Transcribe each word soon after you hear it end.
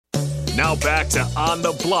Now back to On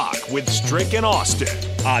the Block with Strick and Austin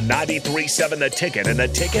on 93.7 The Ticket and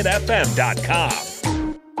theticketfm.com.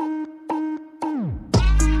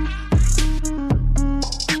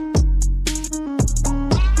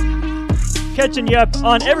 Catching you up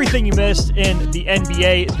on everything you missed in the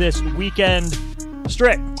NBA this weekend.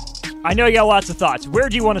 Strick, I know you got lots of thoughts. Where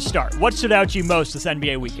do you want to start? What stood out to you most this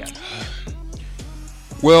NBA weekend?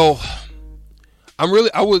 Well,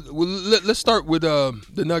 let's start with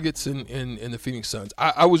the Nuggets and the Phoenix Suns.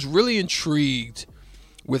 I was really intrigued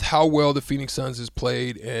with how well the Phoenix Suns has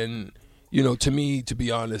played, and to me, to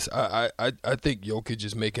be honest, I think Jokic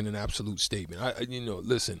is making an absolute statement.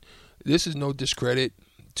 Listen, this is no discredit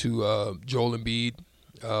to Joel Embiid.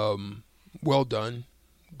 Well done,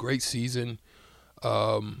 great season.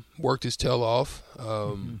 Worked his tail off.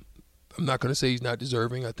 I'm not going to say he's not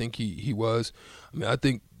deserving. I think he was. I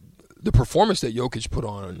think the performance that Jokic put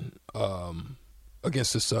on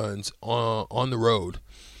against the Suns on the road,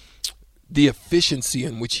 the efficiency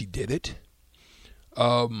in which he did it,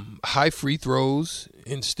 high free throws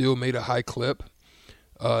and still made a high clip.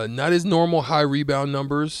 Not his normal high rebound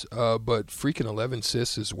numbers, but freaking 11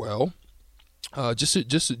 assists as well. Just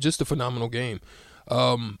a phenomenal game.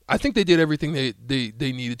 I think they did everything they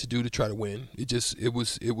needed to do to try to win. It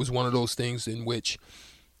was one of those things in which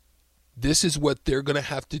this is what they're going to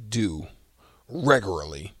have to do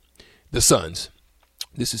regularly. The Suns.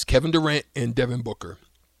 This is Kevin Durant and Devin Booker.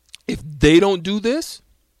 If they don't do this,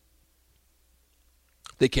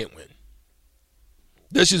 they can't win.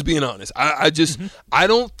 That's just being honest. I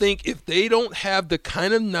don't think if they don't have the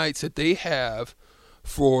kind of nights that they have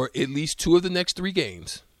for at least 2 of the next 3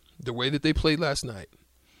 games, the way that they played last night,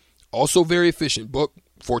 also very efficient. Book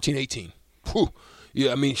 14-18. Whew.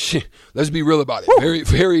 Yeah, let's be real about it. Whew. Very,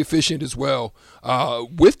 very efficient as well,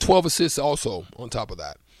 with 12 assists also on top of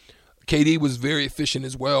that. KD was very efficient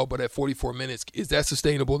as well, but at 44 minutes, is that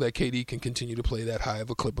sustainable that KD can continue to play that high of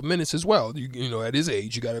a clip of minutes as well? At his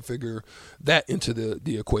age, you got to figure that into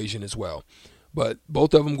the equation as well. But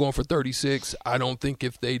both of them going for 36. I don't think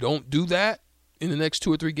if they don't do that in the next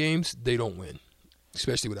 2 or 3 games, they don't win,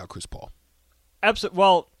 especially without Chris Paul. Absolutely.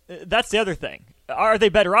 Well, that's the other thing. Are they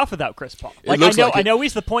better off without Chris Paul? I know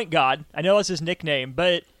he's the point guard. I know that's his nickname,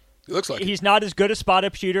 but it looks like he's not as good a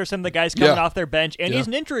spot-up shooter as some of the guys coming off their bench, and he's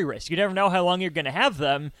an injury risk. You never know how long you're going to have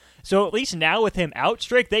them. So at least now with him out,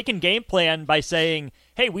 Strick, they can game plan by saying,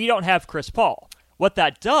 hey, we don't have Chris Paul. What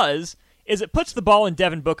that does is it puts the ball in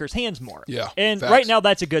Devin Booker's hands more. Yeah, and facts. Right now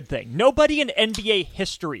that's a good thing. Nobody in NBA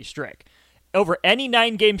history, Strick, over any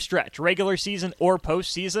 9-game stretch, regular season or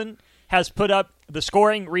postseason, has put up the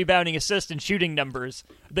scoring, rebounding, assist, and shooting numbers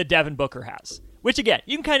that Devin Booker has. Which, again,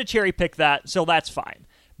 you can kind of cherry-pick that, so that's fine.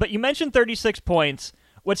 But you mentioned 36 points.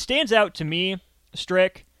 What stands out to me,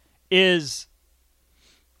 Strick, is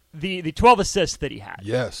the 12 assists that he had.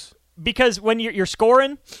 Yes. Because when you're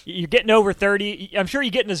scoring, you're getting over 30. I'm sure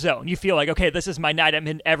you get in a zone. You feel like, okay, this is my night. I'm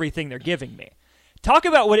in everything they're giving me. Talk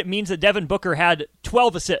about what it means that Devin Booker had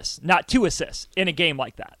 12 assists, not 2 assists, in a game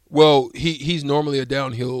like that. Well, he's normally a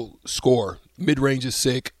downhill scorer. Mid-range is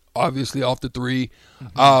sick, obviously off the 3.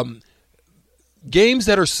 Mm-hmm. Games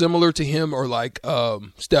that are similar to him are like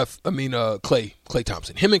Klay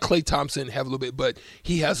Thompson. Him and Klay Thompson have a little bit, but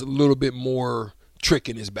he has a little bit more trick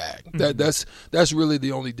in his bag. Mm-hmm. That's really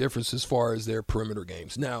the only difference as far as their perimeter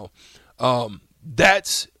games. Now,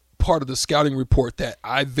 that's part of the scouting report that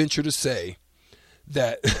I venture to say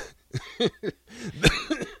that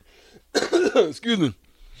excuse me,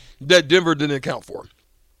 that Denver didn't account for.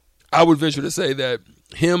 I would venture to say that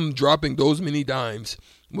him dropping those many dimes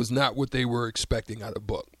was not what they were expecting out of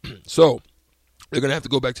Book. So they're going to have to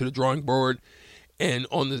go back to the drawing board and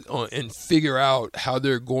and figure out how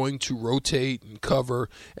they're going to rotate and cover.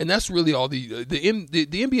 And that's really all the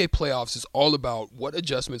NBA playoffs is all about what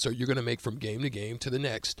adjustments are you going to make from game to game to the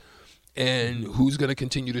next, and who's going to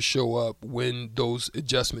continue to show up when those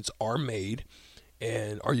adjustments are made,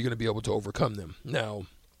 and are you going to be able to overcome them? Now,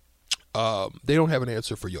 they don't have an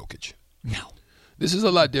answer for Jokic. No. This is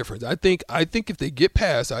a lot different. I think if they get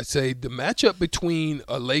past, I'd say the matchup between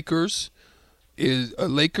a Lakers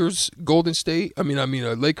Golden State. A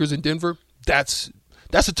Lakers and Denver. That's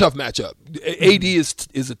a tough matchup. AD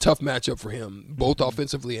is a tough matchup for him, both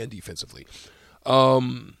offensively and defensively.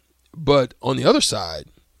 But on the other side,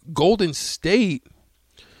 Golden State,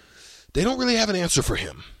 they don't really have an answer for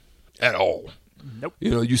him at all. Nope.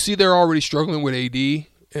 You see they're already struggling with AD.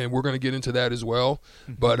 And we're going to get into that as well.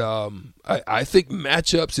 But I think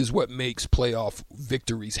matchups is what makes playoff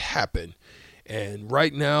victories happen. And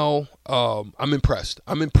right now, I'm impressed.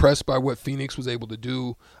 I'm impressed by what Phoenix was able to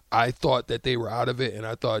do. I thought that they were out of it, and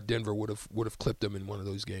I thought Denver would have clipped them in one of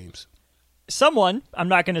those games. Someone, I'm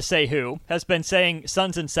not going to say who, has been saying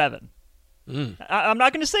Suns in 7. I'm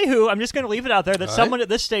not going to say who. I'm just going to leave it out there that someone at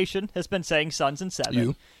this station has been saying Suns in 7.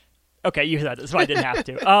 You. Okay, you said that, so I didn't have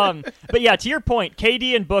to. But yeah, to your point,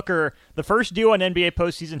 KD and Booker, the first duo in NBA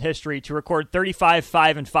postseason history to record 35,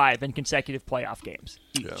 5, and 5 in consecutive playoff games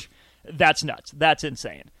each. Yeah. That's nuts. That's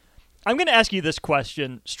insane. I'm going to ask you this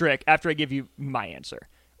question, Strick, after I give you my answer.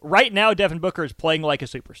 Right now, Devin Booker is playing like a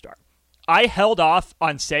superstar. I held off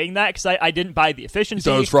on saying that because I didn't buy the efficiency.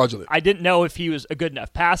 You thought it was fraudulent. I didn't know if he was a good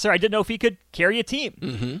enough passer. I didn't know if he could carry a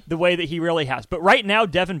team the way that he really has. But right now,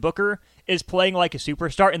 Devin Booker is playing like a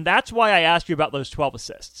superstar, and that's why I asked you about those 12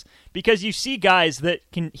 assists. Because you see guys that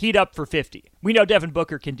can heat up for 50. We know Devin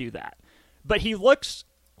Booker can do that. But he looks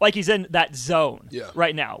like he's in that zone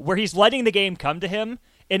right now, where he's letting the game come to him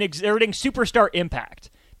and exerting superstar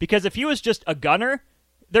impact. Because if he was just a gunner,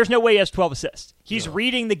 there's no way he has 12 assists. He's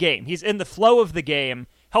reading the game. He's in the flow of the game,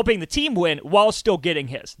 helping the team win while still getting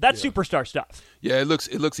his. That's superstar stuff. Yeah, it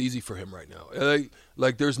looks easy for him right now.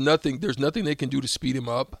 Like there's nothing they can do to speed him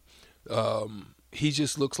up. He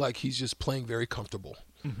just looks like he's just playing very comfortable.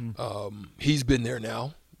 He's been there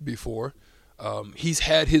now before. He's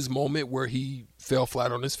had his moment where he fell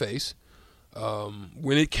flat on his face.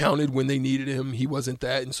 When it counted, when they needed him, he wasn't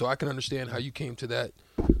that. And so I can understand how you came to that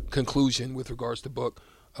conclusion with regards to Book.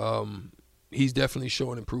 He's definitely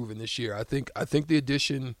showing improving this year. I think the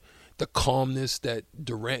addition, the calmness that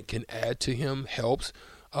Durant can add to him helps.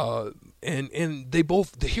 And they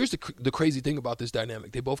both. Here's the crazy thing about this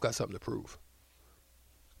dynamic: they both got something to prove.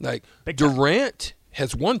 Like Durant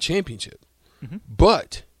has won championship,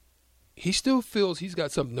 but he still feels he's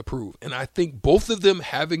got something to prove. And I think both of them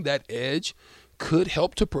having that edge could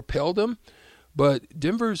help to propel them. But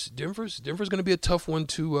Denver's going to be a tough one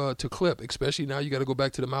to clip, especially now you got to go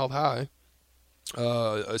back to the Mile High,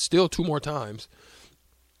 still 2 more times,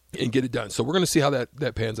 and get it done. So we're going to see how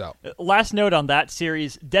that pans out. Last note on that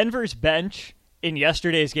series: Denver's bench in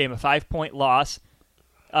yesterday's game, a 5-point loss.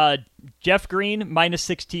 Jeff Green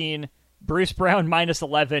 -16, Bruce Brown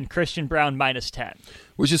 -11, Christian Brown -10.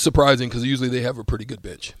 Which is surprising because usually they have a pretty good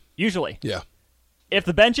bench. Usually, yeah. If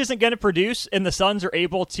the bench isn't going to produce and the Suns are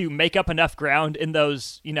able to make up enough ground in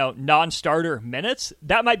those, non-starter minutes,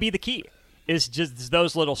 that might be the key, is just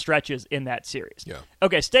those little stretches in that series. Yeah.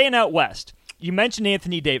 Okay, staying out west, you mentioned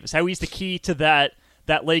Anthony Davis, how he's the key to that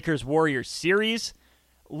Lakers-Warriors series.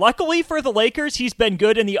 Luckily for the Lakers, he's been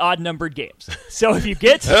good in the odd-numbered games. So if you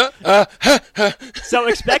get... so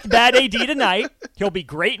expect bad AD tonight. He'll be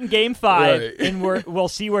great in Game 5, right. And we'll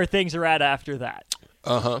see where things are at after that.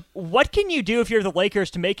 What can you do if you're the Lakers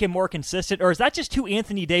to make him more consistent, or is that just who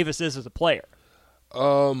Anthony Davis is as a player?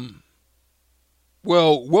 Well,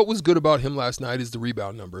 what was good about him last night is the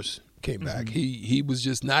rebound numbers came back. He was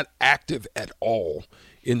just not active at all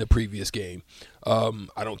in the previous game.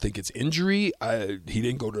 I don't think it's injury. He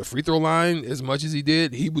didn't go to the free throw line as much as he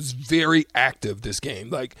did. He was very active this game.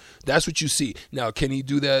 Like, that's what you see. Now, can he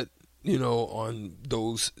do that, on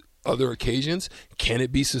those other occasions? Can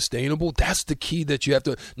it be sustainable? That's the key that you have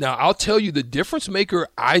to. Now, I'll tell you, the difference maker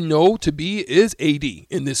I know to be is AD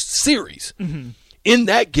in this series. In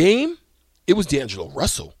that game, it was D'Angelo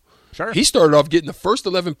Russell. Sure. He started off getting the first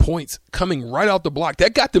 11 points coming right out the block.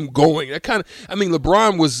 That got them going.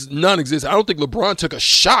 LeBron was non-existent. I don't think LeBron took a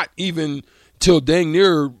shot even till dang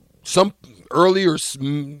near some early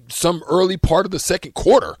part of the second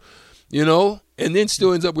quarter, and then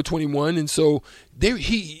still ends up with 21. And so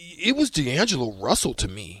it was D'Angelo Russell to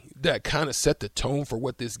me that kind of set the tone for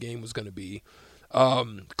what this game was going to be.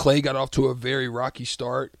 Clay got off to a very rocky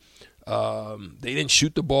start. They didn't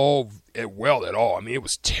shoot the ball well at all. I mean, it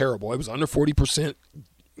was terrible. It was under 40%.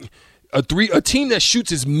 A team that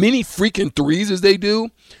shoots as many freaking threes as they do,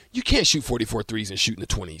 you can't shoot 44 threes and shoot in the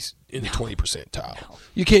 20s, in the 20 percentile. No.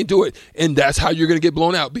 You can't do it. And that's how you're going to get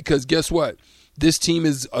blown out, because guess what? This team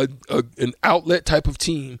is an outlet type of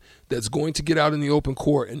team that's going to get out in the open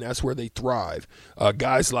court, and that's where they thrive.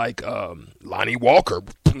 Guys like Lonnie Walker,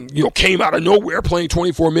 came out of nowhere playing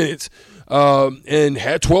 24 minutes and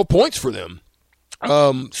had 12 points for them.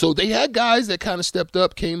 So they had guys that kind of stepped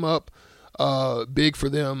up, came up big for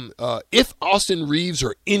them. If Austin Reeves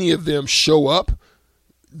or any of them show up,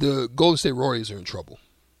 the Golden State Warriors are in trouble.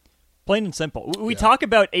 Plain and simple. We talk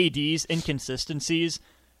about AD's inconsistencies.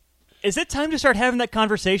 Is it time to start having that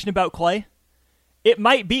conversation about Clay? It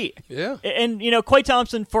might be. Yeah. And Klay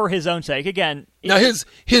Thompson, for his own sake, again. Now his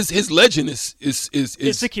legend is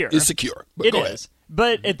secure. Is secure. But it go is. Ahead.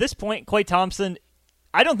 But at this point, Klay Thompson,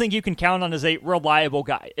 I don't think you can count on as a reliable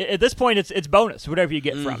guy. At this point, it's bonus, whatever you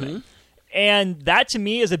get from it. And that, to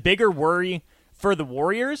me, is a bigger worry for the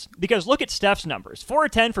Warriors, because look at Steph's numbers. 4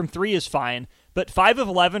 of 10 from 3 is fine, but 5 of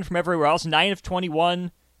 11 from everywhere else, 9 of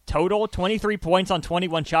 21 total, 23 points on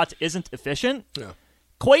 21 shots isn't efficient. Yeah.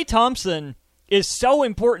 Klay Thompson is so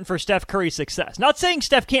important for Steph Curry's success. Not saying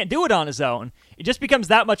Steph can't do it on his own. It just becomes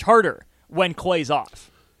that much harder when Klay's off.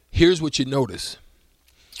 Here's what you notice.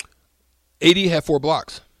 AD had 4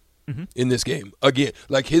 blocks in this game. Again,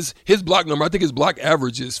 like his block number, I think his block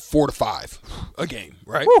average is 4 to 5 a game,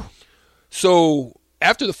 right? Whew. So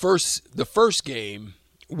after the first game,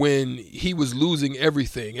 when he was losing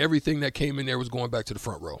everything that came in there was going back to the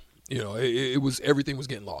front row. You know, it was everything was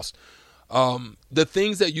getting lost. The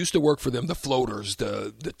things that used to work for them, the floaters,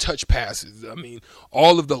 the touch passes, I mean,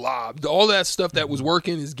 all of the lob, all that stuff that was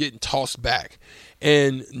working is getting tossed back.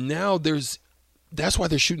 And now that's why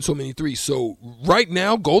they're shooting so many threes. So right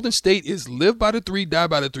now, Golden State is live by the 3, die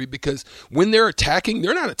by the 3, because when they're attacking,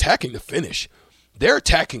 they're not attacking to finish. They're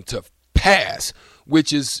attacking to pass,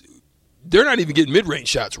 which is they're not even getting mid-range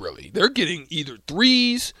shots really. They're getting either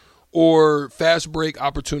threes or fast break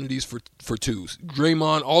opportunities for 2s.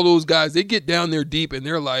 Draymond, all those guys, they get down there deep and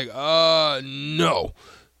they're like, no,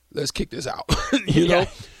 let's kick this out. you know?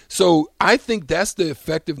 So I think that's the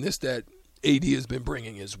effectiveness that AD has been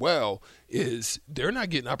bringing as well, is they're not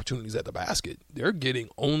getting opportunities at the basket. They're getting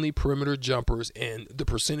only perimeter jumpers, and the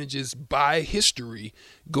percentages by history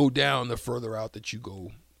go down the further out that you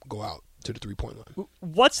go out to the 3-point line.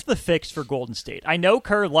 What's the fix for Golden State? I know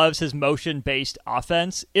Kerr loves his motion-based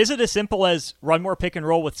offense. Is it as simple as run more pick and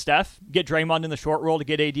roll with Steph, get Draymond in the short roll to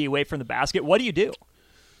get AD away from the basket? What do you do?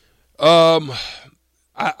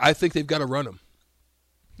 I think they've got to run them.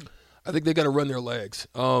 I think they've got to run their legs.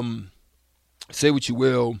 Say what you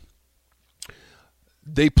will.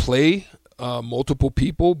 They play multiple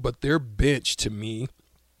people, but their bench, to me,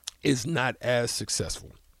 is not as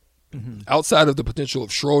successful. Outside of the potential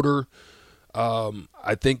of Schroeder,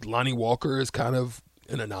 I think Lonnie Walker is kind of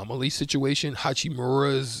an anomaly situation.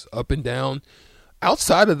 Hachimura is up and down.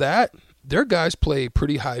 Outside of that, their guys play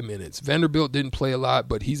pretty high minutes. Vanderbilt didn't play a lot,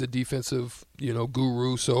 but he's a defensive,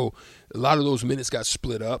 guru. So a lot of those minutes got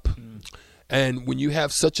split up. And when you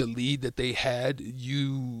have such a lead that they had,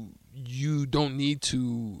 you don't need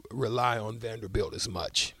to rely on Vanderbilt as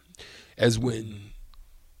much as when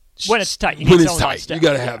it's tight. You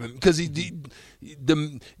got to have him, because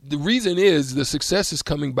the reason is the success is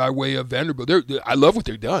coming by way of Vanderbilt. I love what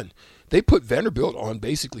they've done. They put Vanderbilt on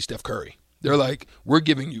basically Steph Curry. They're like, we're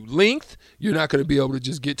giving you length. You're not going to be able to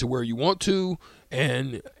just get to where you want to,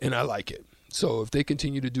 and I like it. So if they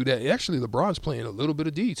continue to do that, actually LeBron's playing a little bit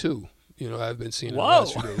of D too. I've been seeing it the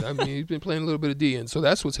last few days. I mean, he's been playing a little bit of D, and so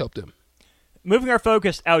that's what's helped him. Moving our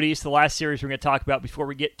focus out east, the last series we're going to talk about before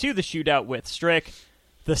we get to the shootout with Strick.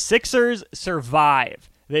 The Sixers survive.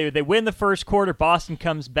 They win the first quarter. Boston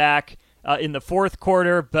comes back in the fourth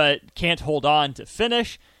quarter, but can't hold on to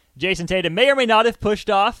finish. Jason Tatum may or may not have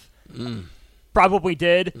pushed off. Probably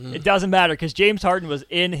did. It doesn't matter, because James Harden was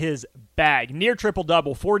in his bag. Near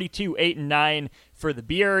triple-double, 42, 8, and 9 for the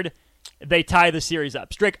Beard. They tie the series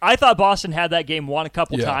up. Strick, I thought Boston had that game won a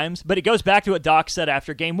couple times, but it goes back to what Doc said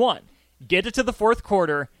after game 1. Get it to the fourth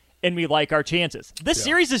quarter, and we like our chances. This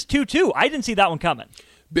series is 2-2. I didn't see that one coming.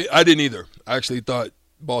 I didn't either. I actually thought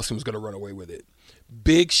Boston was going to run away with it.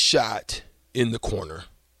 Big shot in the corner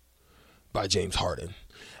by James Harden.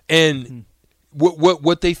 And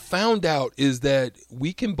what they found out is that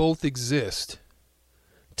we can both exist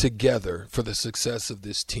together for the success of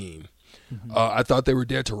this team. I thought they were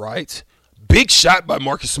dead to rights. Big shot by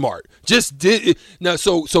Marcus Smart. Just did it. Now,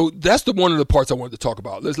 so that's one of the parts I wanted to talk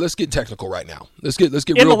about. Let's get technical right now. Let's get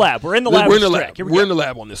in real. The lab. We're in the lab. We're in the lab. We're in the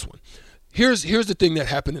lab on this one. Here's the thing that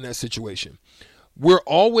happened in that situation. We're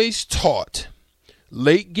always taught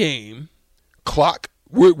late game clock.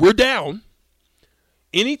 We're down.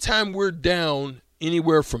 Anytime we're down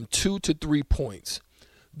anywhere from 2 to 3 points,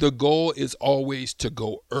 the goal is always to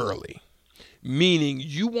go early. Meaning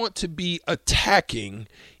you want to be attacking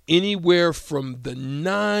anywhere from the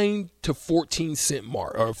 9 to 14 cent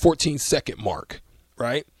mark or 14 second mark,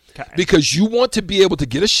 right? Okay. Because you want to be able to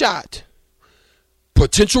get a shot,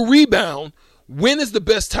 potential rebound. When is the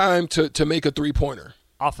best time to make a 3-pointer?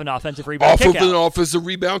 Off an offensive rebound kick out. Off of an offensive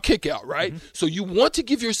rebound kick out, right? So you want to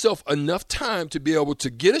give yourself enough time to be able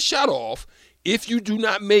to get a shot off. If you do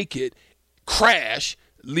not make it, crash,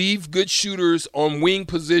 leave good shooters on wing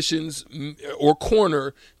positions or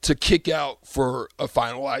corner to kick out for a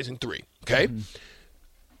finalizing 3, okay?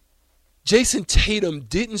 Jason Tatum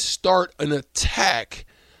didn't start an attack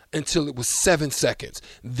until it was 7 seconds.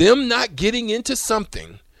 Them not getting into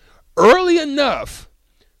something early enough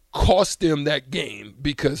cost them that game,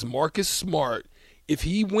 because Marcus Smart if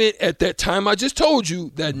he went at that time I just told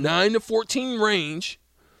you, that 9 to 14 range,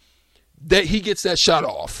 that he gets that shot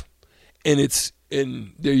off. And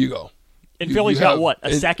there you go. And Philly's got what,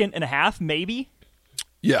 a second and a half, maybe?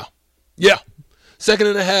 Yeah. Second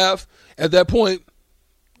and a half. At that point,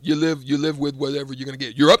 you live with whatever you're going to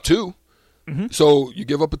get. You're up 2. Mm-hmm. So you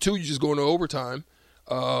give up a 2, you just go into overtime.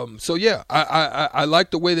 I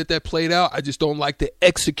like the way that played out. I just don't like the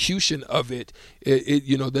execution of it.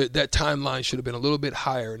 That timeline should have been a little bit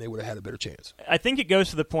higher, and they would have had a better chance. I think it goes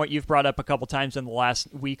to the point you've brought up a couple times in the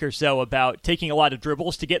last week or so about taking a lot of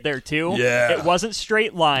dribbles to get there too. Yeah, it wasn't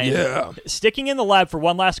straight line. Yeah. Sticking in the lab for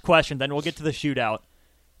one last question, then we'll get to the shootout.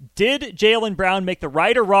 Did Jaylen Brown make the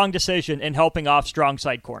right or wrong decision in helping off strong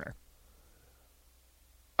side corner?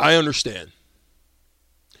 I understand.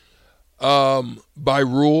 By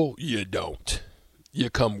rule, you don't.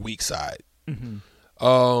 You come weak side.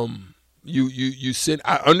 Mm-hmm. You send.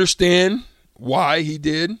 I understand why he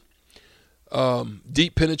did.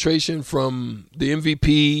 Deep penetration from the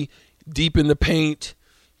MVP, deep in the paint.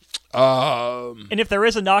 And if there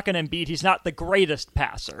is a knock on Embiid, he's not the greatest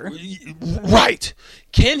passer. Right.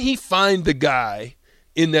 Can he find the guy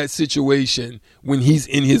in that situation when he's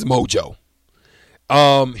in his mojo?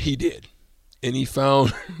 He did. And he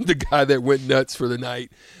found the guy that went nuts for the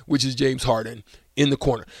night, which is James Harden, in the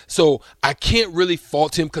corner. So I can't really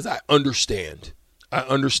fault him because I understand.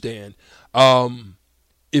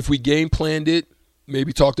 If we game planned it,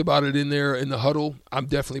 maybe talked about it in there in the huddle, I'm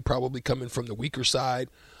definitely probably coming from the weaker side.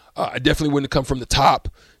 I definitely wouldn't have come from the top.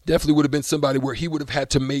 Definitely would have been somebody where he would have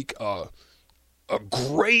had to make a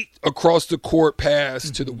great across-the-court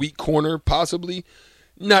pass to the weak corner, possibly,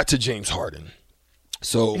 not to James Harden.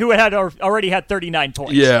 So who had already had 39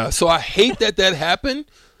 points. Yeah, so I hate that happened,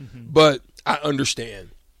 but I understand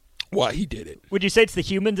why he did it. Would you say it's the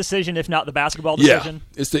human decision, if not the basketball decision?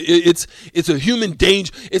 Yeah, it's a human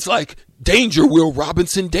danger. It's like danger, Will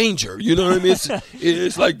Robinson danger. You know what I mean?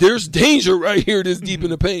 It's like there's danger right here this deep in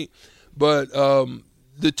the paint. But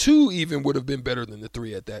the 2 even would have been better than the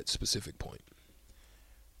 3 at that specific point.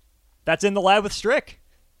 That's In the Lab with Strick.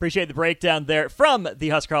 Appreciate the breakdown there from the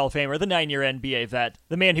Husker Hall of Famer, the 9-year NBA vet,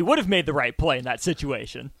 the man who would have made the right play in that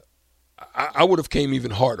situation. I would have came even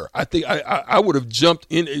harder. I think I would have jumped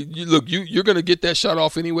in. Look, you're going to get that shot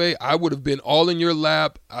off anyway. I would have been all in your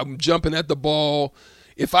lap. I'm jumping at the ball.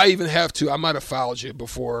 If I even have to, I might have fouled you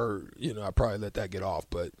before, I probably let that get off.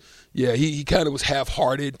 But, yeah, he kind of was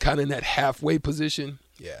half-hearted, kind of in that halfway position.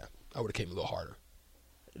 Yeah, I would have came a little harder.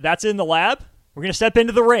 That's In the Lab. We're going to step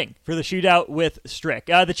into the ring for the shootout with Strick.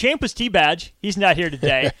 The champ was T-Badge. He's not here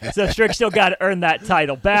today, so Strick still got to earn that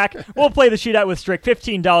title back. We'll play the shootout with Strick.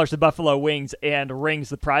 $15 to Buffalo Wings and Rings,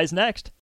 the prize next.